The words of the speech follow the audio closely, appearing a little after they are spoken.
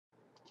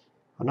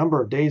a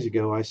number of days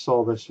ago, I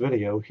saw this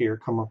video here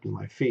come up in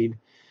my feed,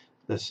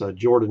 this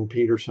Jordan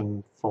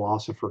Peterson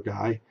philosopher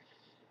guy,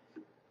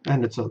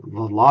 and it's the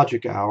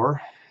Logic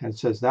Hour, and it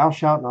says, "Thou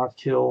shalt not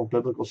kill,"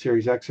 biblical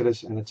series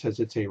Exodus, and it says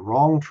it's a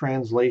wrong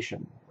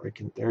translation.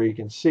 There you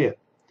can see it.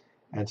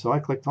 And so I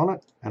clicked on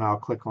it, and I'll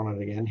click on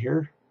it again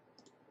here,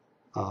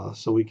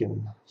 so we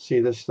can see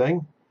this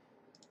thing.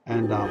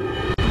 And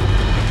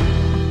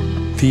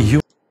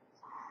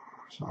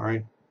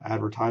sorry,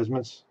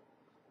 advertisements.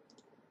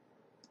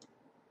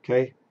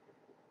 Okay.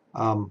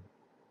 And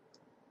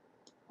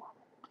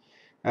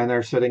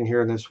they're sitting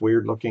here in this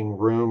weird looking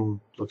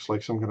room. Looks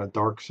like some kind of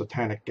dark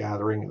satanic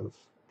gathering of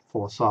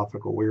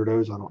philosophical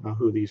weirdos. I don't know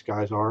who these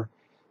guys are.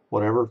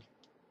 Whatever.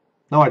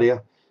 No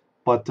idea.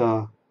 But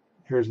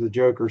here's the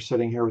Joker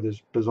sitting here with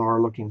his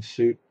bizarre looking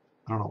suit.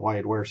 I don't know why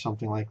he'd wear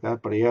something like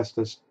that, but he asked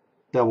this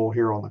devil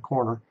here on the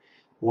corner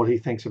what he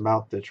thinks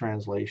about the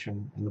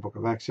translation in the book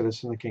of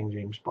Exodus in the King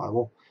James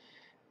Bible.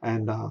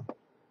 And I'm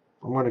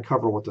going to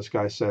cover what this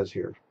guy says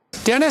here.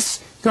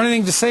 Dennis, got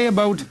anything to say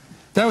about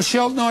 "thou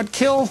shalt not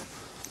kill"?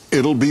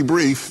 It'll be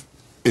brief.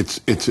 It's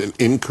an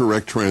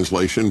incorrect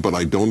translation, but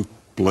I don't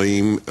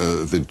blame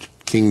the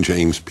King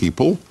James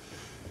people.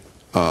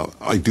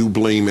 I do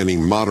blame any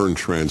modern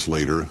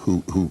translator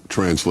who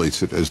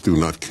translates it as "do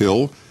not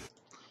kill."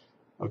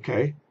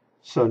 Okay,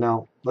 so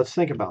now let's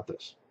think about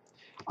this.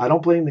 I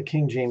don't blame the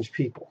King James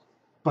people,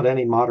 but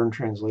any modern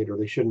translator,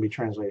 they shouldn't be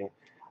translating.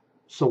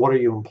 So what are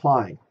you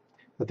implying?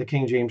 That the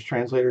King James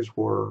translators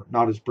were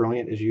not as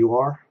brilliant as you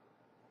are?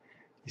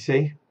 You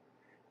see?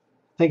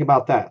 Think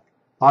about that.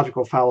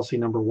 Logical fallacy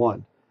number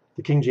one.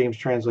 The King James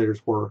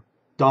translators were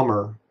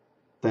dumber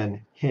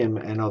than him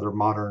and other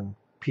modern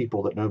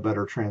people that know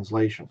better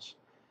translations.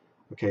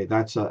 Okay,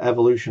 that's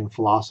evolution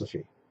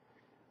philosophy.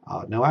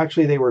 No,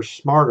 actually they were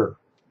smarter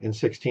in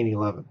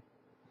 1611.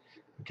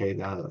 Okay,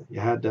 you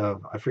had,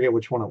 I forget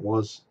which one it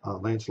was,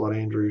 Lancelot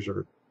Andrews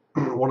or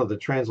one of the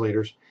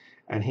translators,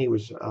 and he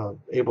was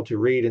able to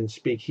read and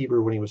speak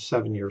Hebrew when he was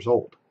 7 years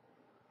old.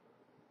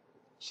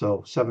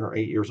 So 7 or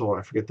 8 years old,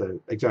 I forget the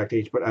exact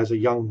age, but as a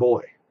young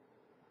boy.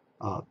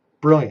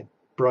 Brilliant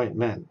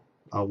men.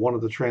 One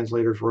of the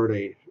translators wrote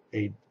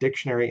a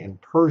dictionary in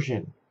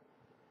Persian.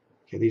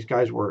 Okay, these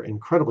guys were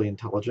incredibly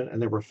intelligent,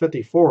 and there were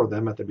 54 of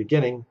them at the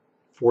beginning,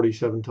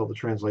 47 until the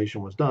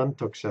translation was done,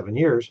 took 7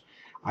 years.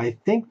 I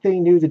think they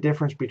knew the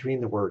difference between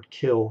the word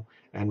kill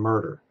and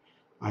murder.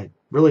 I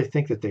really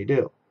think that they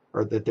do,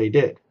 or that they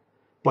did.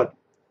 But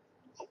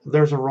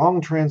there's a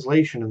wrong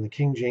translation in the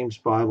King James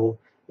Bible.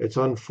 It's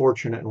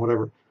unfortunate and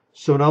whatever.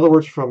 So in other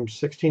words, from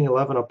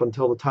 1611 up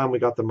until the time we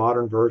got the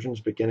modern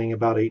versions, beginning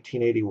about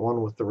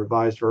 1881 with the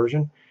revised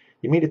version,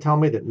 you mean to tell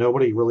me that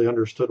nobody really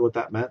understood what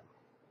that meant?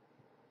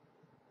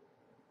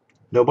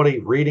 Nobody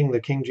reading the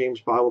King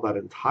James Bible that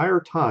entire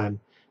time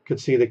could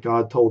see that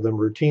God told them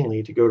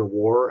routinely to go to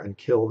war and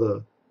kill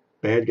the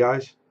bad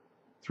guys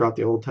throughout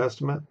the Old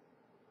Testament.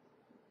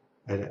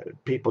 And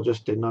people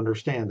just didn't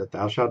understand that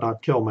 "thou shalt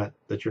not kill" meant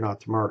that you're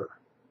not to murder.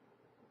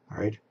 All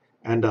right.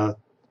 And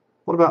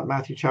what about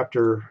Matthew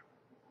chapter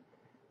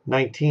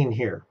 19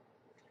 here,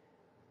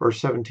 verse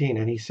 17?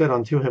 "And he said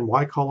unto him,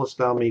 Why callest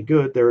thou me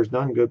good? There is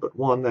none good but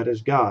one, that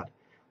is God.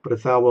 But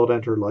if thou wilt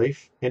enter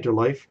life,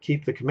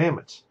 keep the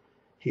commandments.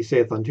 He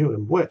saith unto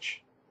him,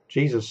 Which?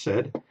 Jesus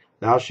said,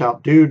 Thou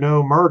shalt do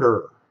no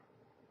murder.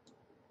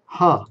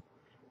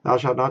 Thou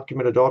shalt not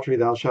commit adultery.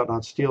 Thou shalt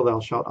not steal. Thou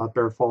shalt not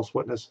bear false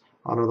witness.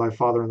 Honor thy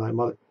father and thy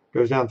mother."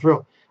 Goes down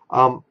through.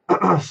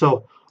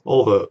 So,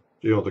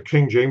 the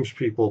King James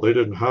people, they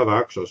didn't have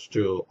access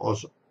to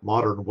us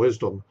modern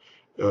wisdom.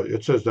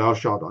 It says "thou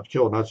shalt not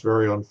kill," and that's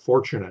very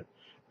unfortunate.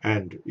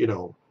 And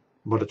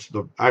but it's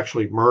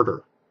actually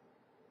murder.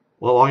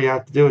 Well, all you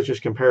have to do is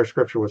just compare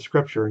Scripture with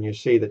Scripture, and you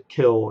see that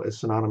kill is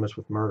synonymous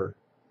with murder.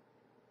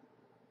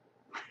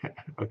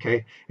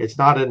 Okay, it's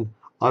not an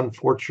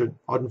unfortunate.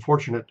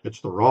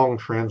 It's the wrong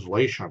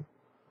translation.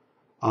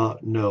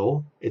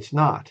 No, it's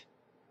not.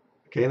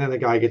 Okay, and then the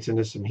guy gets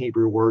into some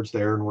Hebrew words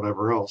there and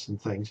whatever else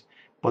and things.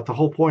 But the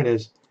whole point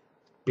is,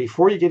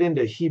 before you get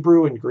into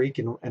Hebrew and Greek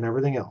and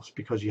everything else,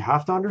 because you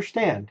have to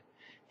understand,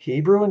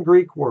 Hebrew and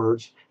Greek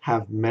words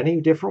have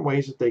many different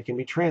ways that they can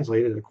be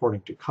translated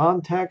according to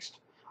context,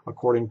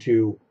 according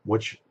to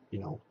which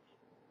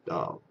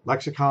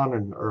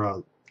lexicon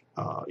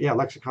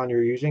lexicon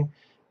you're using.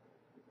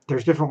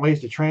 There's different ways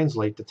to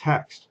translate the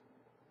text.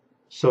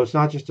 So it's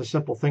not just a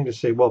simple thing to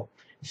say, well,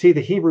 you see,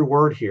 the Hebrew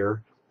word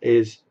here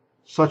is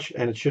such,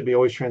 and it should be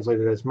always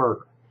translated as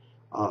murder.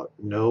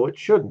 No, it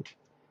shouldn't.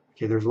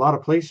 Okay, there's a lot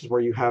of places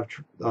where you have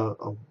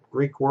a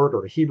Greek word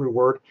or a Hebrew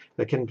word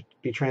that can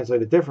be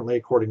translated differently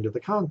according to the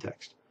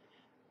context.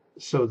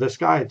 So this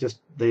guy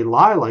they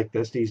lie like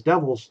this. These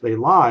devils, they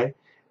lie,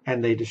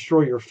 and they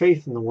destroy your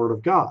faith in the Word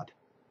of God.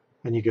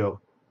 And you go,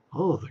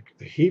 oh,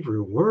 the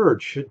Hebrew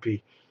word should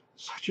be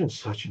such and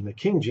such, and the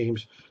King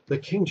James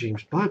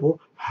Bible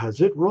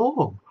has it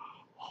wrong.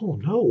 Oh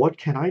no, what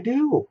can I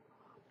do?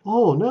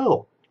 Oh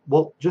no.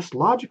 Well, just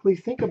logically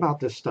think about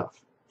this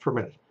stuff for a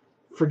minute.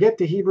 forget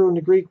the Hebrew and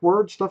the Greek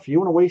word stuff. You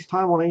want to waste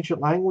time on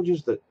ancient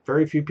languages that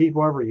very few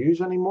people ever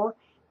use anymore?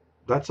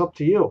 That's up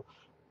to you.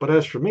 But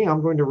as for me,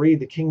 I'm going to read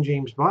the King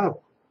James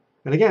Bible.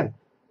 And again,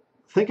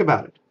 think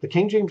about it. The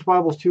King James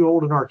Bible is too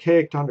old and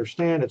archaic to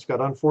understand. It's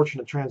got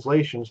unfortunate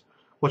translations.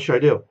 What should I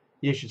do?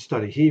 You should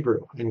study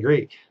Hebrew and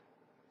Greek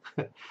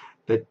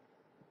that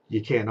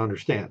you can't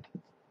understand.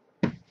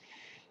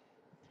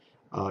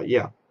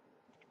 Yeah.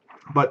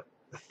 But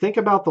think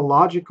about the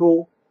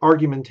logical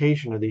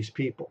argumentation of these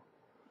people.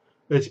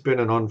 It's been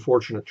an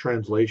unfortunate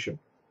translation.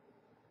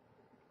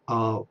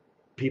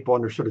 People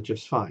understood it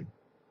just fine.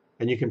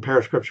 And you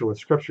compare scripture with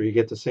scripture, you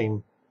get the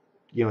same,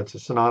 it's a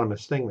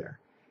synonymous thing there.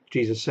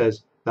 Jesus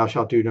says, thou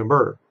shalt do no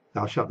murder.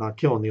 Thou shalt not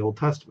kill in the Old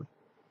Testament.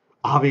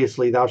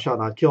 Obviously, thou shalt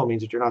not kill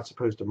means that you're not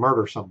supposed to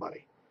murder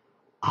somebody.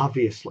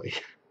 Obviously.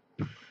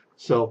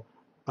 So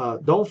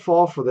don't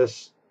fall for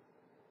this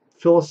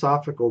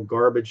philosophical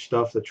garbage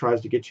stuff that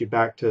tries to get you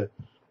back to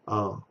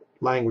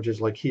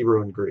languages like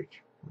Hebrew and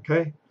Greek.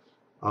 Okay?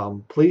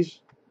 Please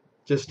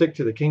just stick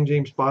to the King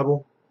James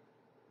Bible.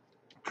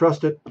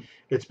 Trust it.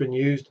 It's been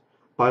used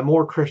by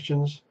more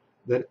Christians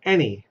than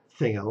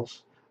anything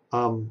else.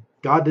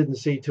 God didn't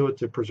see to it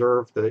to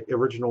preserve the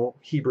original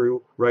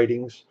Hebrew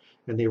writings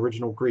and the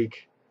original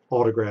Greek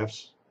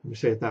autographs. Let me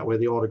say it that way,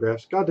 the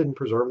autographs. God didn't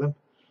preserve them.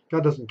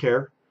 God doesn't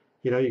care.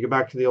 You go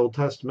back to the Old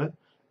Testament,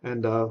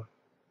 and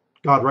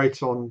God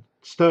writes on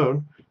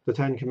stone the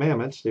Ten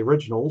Commandments, the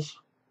originals,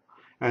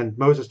 and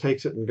Moses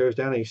takes it and goes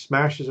down and he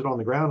smashes it on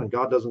the ground, and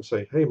God doesn't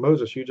say, hey,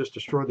 Moses, you just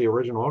destroyed the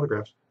original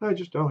autographs. No,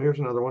 here's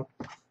another one.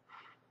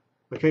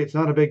 Okay, it's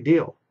not a big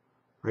deal,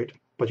 right?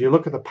 But you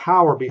look at the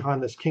power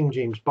behind this King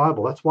James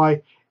Bible. That's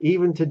why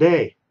even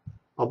today,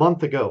 a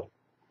month ago,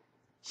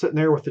 sitting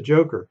there with the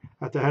Joker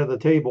at the head of the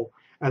table,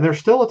 and they're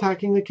still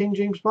attacking the King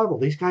James Bible.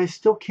 These guys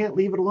still can't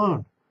leave it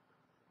alone.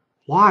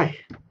 Why?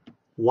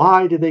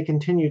 Why do they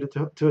continue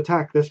to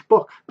attack this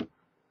book?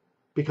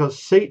 Because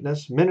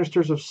Satanists,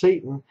 ministers of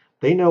Satan,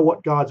 they know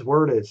what God's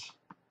word is.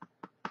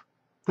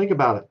 Think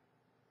about it.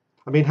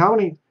 I mean, how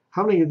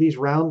many of these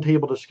round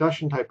table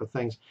discussion type of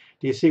things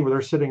do you see where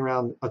they're sitting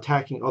around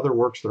attacking other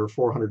works that are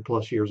 400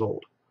 plus years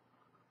old?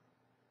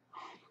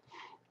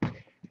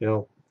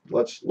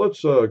 Let's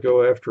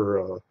go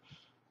after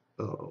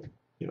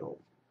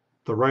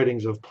the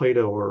writings of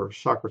Plato or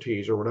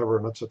Socrates or whatever,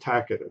 and let's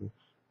attack it. And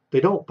they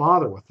don't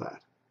bother with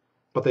that,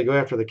 but they go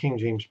after the King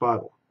James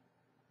Bible.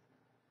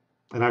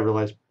 And I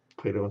realize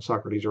Plato and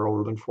Socrates are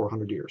older than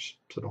 400 years,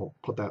 so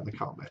don't put that in the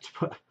comments.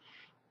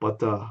 But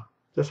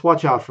just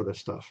watch out for this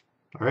stuff.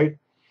 All right?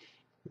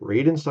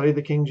 Read and study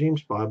the King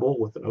James Bible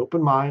with an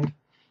open mind.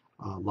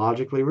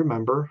 Logically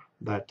remember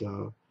that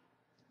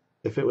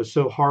if it was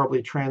so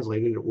horribly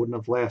translated, it wouldn't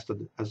have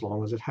lasted as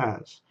long as it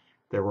has.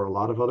 There were a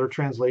lot of other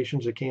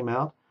translations that came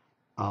out,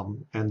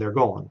 and they're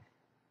gone.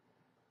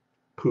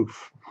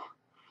 Poof.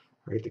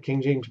 All right? The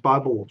King James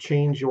Bible will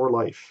change your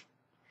life.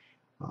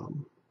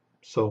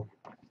 So,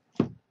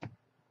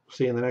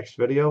 see you in the next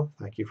video.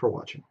 Thank you for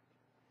watching.